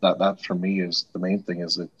 That for me is the main thing.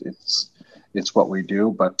 Is it's what we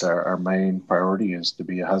do, but our main priority is to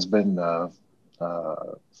be a husband,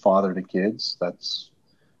 father to kids. That's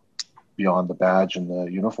beyond the badge and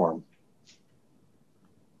the uniform.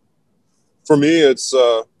 For me, it's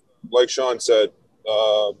like Sean said,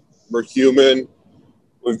 we're human.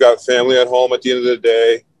 We've got family at home at the end of the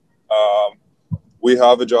day. We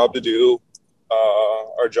have a job to do.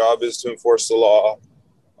 Our job is to enforce the law.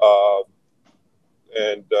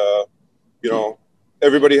 And you know,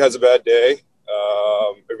 everybody has a bad day.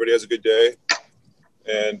 Everybody has a good day.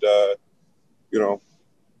 And, you know,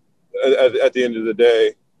 at the end of the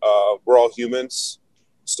day, we're all humans.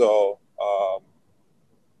 So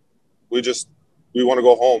we want to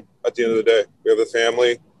go home at the end of the day. We have a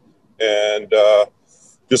family, and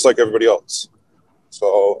just like everybody else.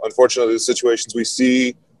 So unfortunately, the situations we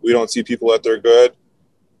see, we don't see people at their good.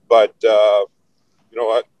 But you know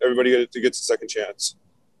what? Everybody gets a second chance.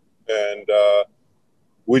 And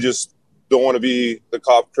we just don't want to be the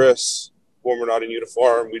cop Chris when we're not in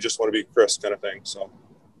uniform. We just want to be Chris kind of thing. So,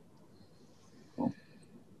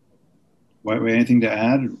 Anything to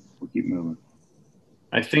add? We'll keep moving.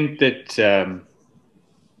 I think that,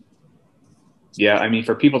 yeah, I mean,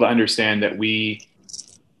 for people to understand that we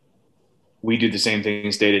do the same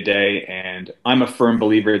things day to day, and I'm a firm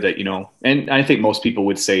believer that, you know, and I think most people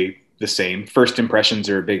would say the same. First impressions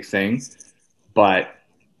are a big thing, but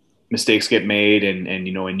mistakes get made, and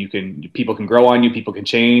you know, and people can grow on you, people can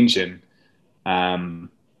change, and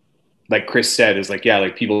like Chris said, is like, yeah,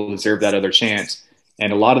 like people deserve that other chance.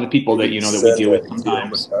 And a lot of the people that, you know, that we deal with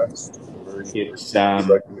sometimes,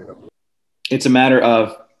 it's a matter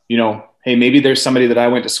of, you know, hey, maybe there's somebody that I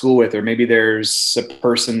went to school with, or maybe there's a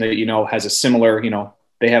person that, you know, has a similar, you know,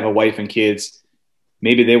 they have a wife and kids.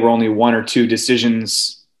 Maybe they were only one or two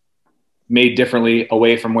decisions made differently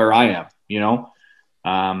away from where I am, you know?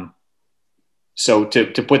 So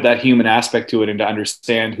to put that human aspect to it and to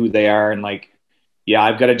understand who they are, and like, yeah,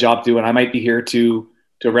 I've got a job to do, and I might be here to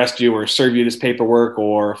arrest you or serve you this paperwork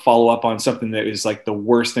or follow up on something that is like the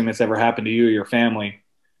worst thing that's ever happened to you or your family.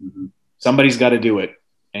 Mm-hmm. Somebody's got to do it.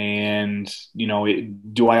 And, you know,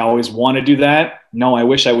 do I always want to do that? No, I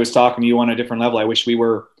wish I was talking to you on a different level. I wish we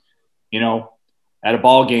were, you know, at a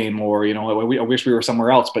ball game, or, you know, I wish we were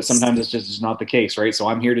somewhere else, but sometimes it's just not the case. Right. So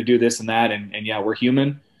I'm here to do this and that. And yeah, we're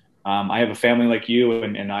human. I have a family like you,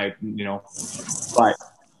 and I, you know, but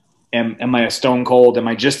am I a stone cold? Am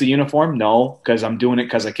I just a uniform? No, because I'm doing it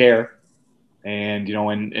because I care. And, you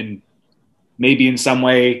know, and maybe in some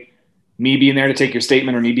way, me being there to take your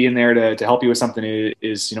statement, or me being there to help you with something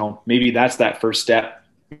is, you know, maybe that's that first step.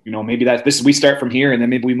 You know, maybe we start from here, and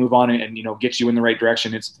then maybe we move on and you know, get you in the right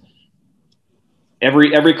direction. It's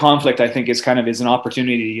every conflict, I think, is an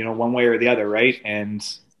opportunity, you know, one way or the other. Right. And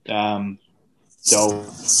so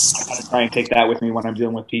I kind of try and take that with me when I'm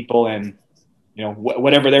dealing with people, and, you know,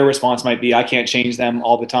 whatever their response might be, I can't change them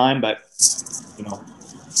all the time, but, you know.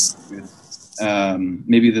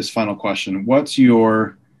 Maybe this final question: what's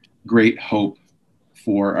your great hope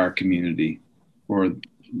for our community, for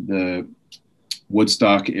the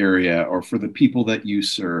Woodstock area, or for the people that you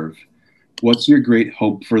serve? What's your great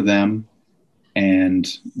hope for them, and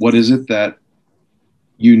what is it that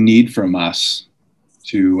you need from us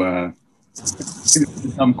to it's a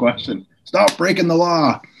dumb question. Stop breaking the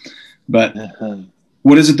law. But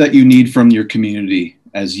what is it that you need from your community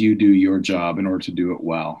as you do your job in order to do it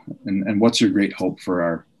well? And what's your great hope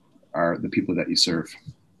for the people that you serve?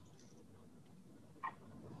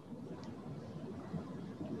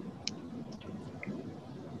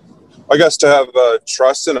 I guess to have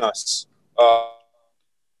trust in us.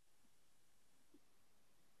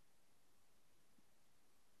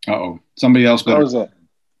 Uh-oh, somebody else better. What was it?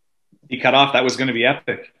 He cut off. That was going to be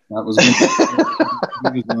epic. That was he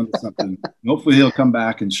was onto something. Hopefully he'll come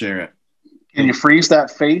back and share it. Can you freeze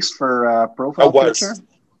that face for profile picture?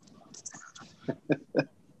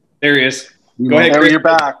 There he is. Go ahead, There, Chris. you're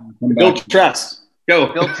back. Build trust.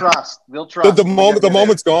 Go. Build trust. Build trust. The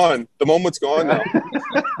moment's gone. The moment's gone now.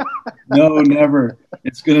 No, never.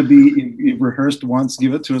 It's going to be, you've rehearsed once,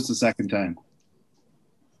 give it to us a second time.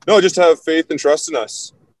 No, just have faith and trust in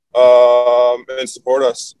us, and support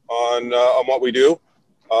us on what we do.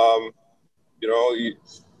 You know,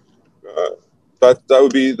 that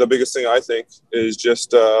would be the biggest thing, I think, is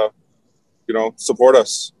just you know, support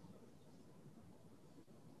us.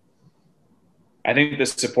 I think the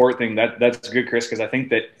support thing, that's good, Chris, because I think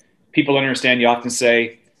that people understand. You often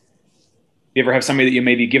say, you ever have somebody that you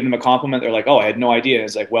maybe give them a compliment, they're like, oh, I had no idea.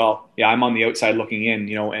 It's like, well, yeah, I'm on the outside looking in,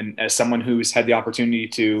 you know, and as someone who's had the opportunity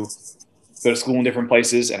to go to school in different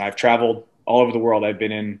places, and I've traveled all over the world. I've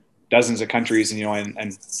been in dozens of countries, and, you know,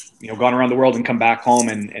 and you know, gone around the world and come back home,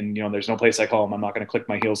 and you know, there's no place like home. I'm not going to click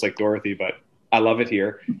my heels like Dorothy, but I love it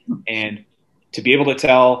here. And to be able to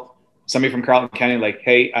tell somebody from Carleton County, like,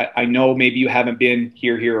 hey, I know maybe you haven't been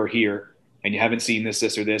here, or here, and you haven't seen this,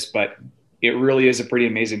 or this, but it really is a pretty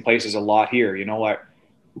amazing place. There's a lot here. You know what?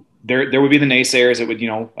 There would be the naysayers that would, you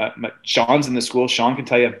know, Sean's in the school. Sean can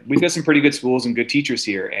tell you, we've got some pretty good schools and good teachers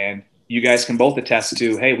here. And you guys can both attest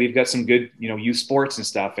to, hey, we've got some good, you know, youth sports and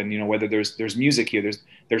stuff. And, you know, whether there's music here,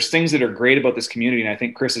 there's things that are great about this community. And I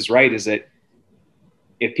think Chris is right, is that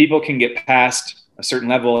if people can get past a certain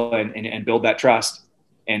level and build that trust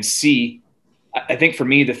and see, I think for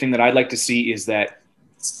me, the thing that I'd like to see is that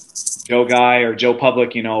Joe Guy or Joe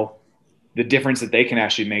Public, you know, the difference that they can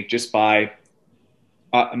actually make just by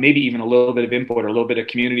maybe even a little bit of input or a little bit of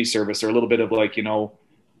community service or a little bit of, like, you know,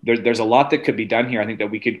 there's a lot that could be done here. I think that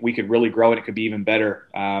we could really grow and it could be even better.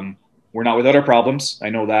 We're not without our problems. I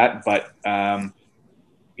know that, but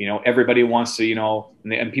you know, everybody wants to, you know,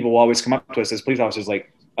 and people will always come up to us as police officers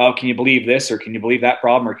like, oh, can you believe this? Or can you believe that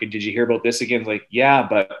problem? Or did you hear about this again? It's like, yeah,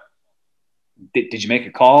 but did you make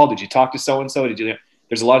a call? Did you talk to so-and-so?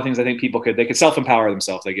 There's a lot of things I think people they could self-empower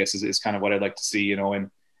themselves, I guess, is kind of what I'd like to see, you know. And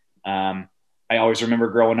I always remember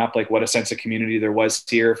growing up, like, what a sense of community there was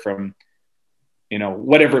here from, you know,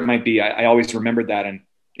 whatever it might be. I always remembered that. And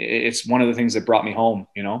it's one of the things that brought me home,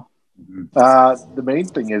 you know. The main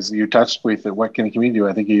thing is you touched with what can a community do?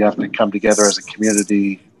 I think you have to come together as a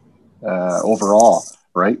community overall,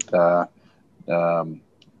 right?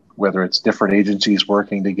 Whether it's different agencies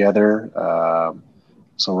working together,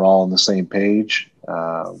 so we're all on the same page,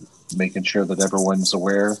 making sure that everyone's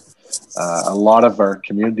aware. A lot of our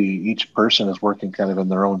community, each person is working kind of in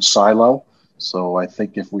their own silo. So I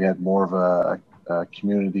think if we had more of a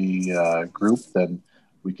community group, then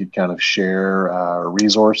we could kind of share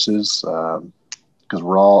resources,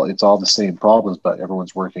 because it's all the same problems, but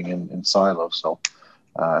everyone's working in silos. So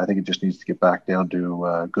I think it just needs to get back down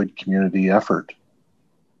to good community effort.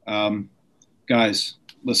 Guys,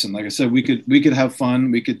 listen, like I said, we could have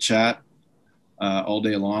fun. We could chat all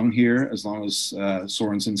day long here, as long as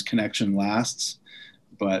Sorensen's connection lasts.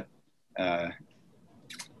 But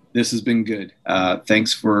this has been good.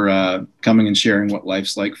 Thanks for coming and sharing what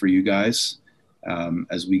life's like for you guys,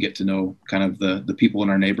 as we get to know kind of the people in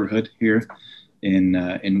our neighborhood here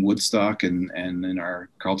in Woodstock and in our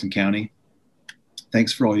Carleton County.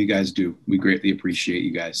 Thanks for all you guys do. We greatly appreciate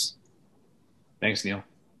you guys. Thanks, Neil.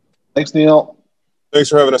 Thanks, Neil. Thanks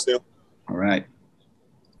for having us, Neil. All right.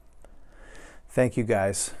 Thank you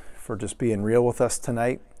guys for just being real with us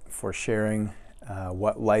tonight, for sharing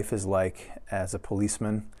what life is like as a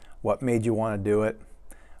policeman, what made you want to do it,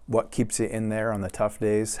 what keeps you in there on the tough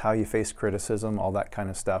days, how you face criticism, all that kind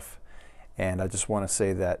of stuff. And I just want to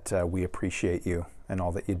say that we appreciate you and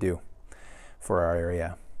all that you do for our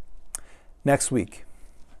area. Next week,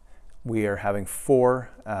 we are having 4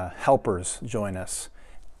 helpers join us.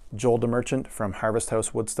 Joel DeMerchant from Harvest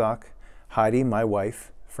House Woodstock, Heidi, my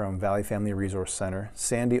wife, from Valley Family Resource Center,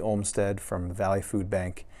 Sandy Olmsted from Valley Food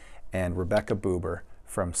Bank, and Rebecca Buber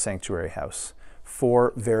from Sanctuary House.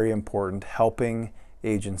 4 very important helping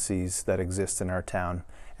agencies that exist in our town.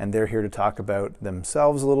 And they're here to talk about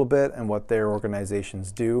themselves a little bit and what their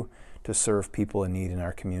organizations do to serve people in need in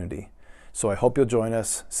our community. So I hope you'll join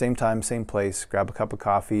us, same time, same place, grab a cup of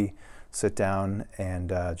coffee, sit down,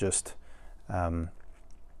 and just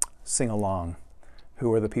sing along.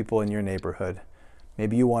 Who are the people in your neighborhood?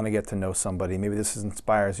 Maybe you want to get to know somebody. Maybe this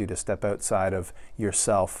inspires you to step outside of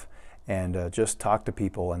yourself and just talk to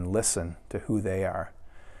people and listen to who they are.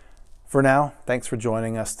 For now, thanks for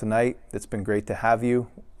joining us tonight. It's been great to have you,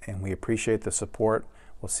 and we appreciate the support.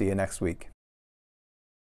 We'll see you next week.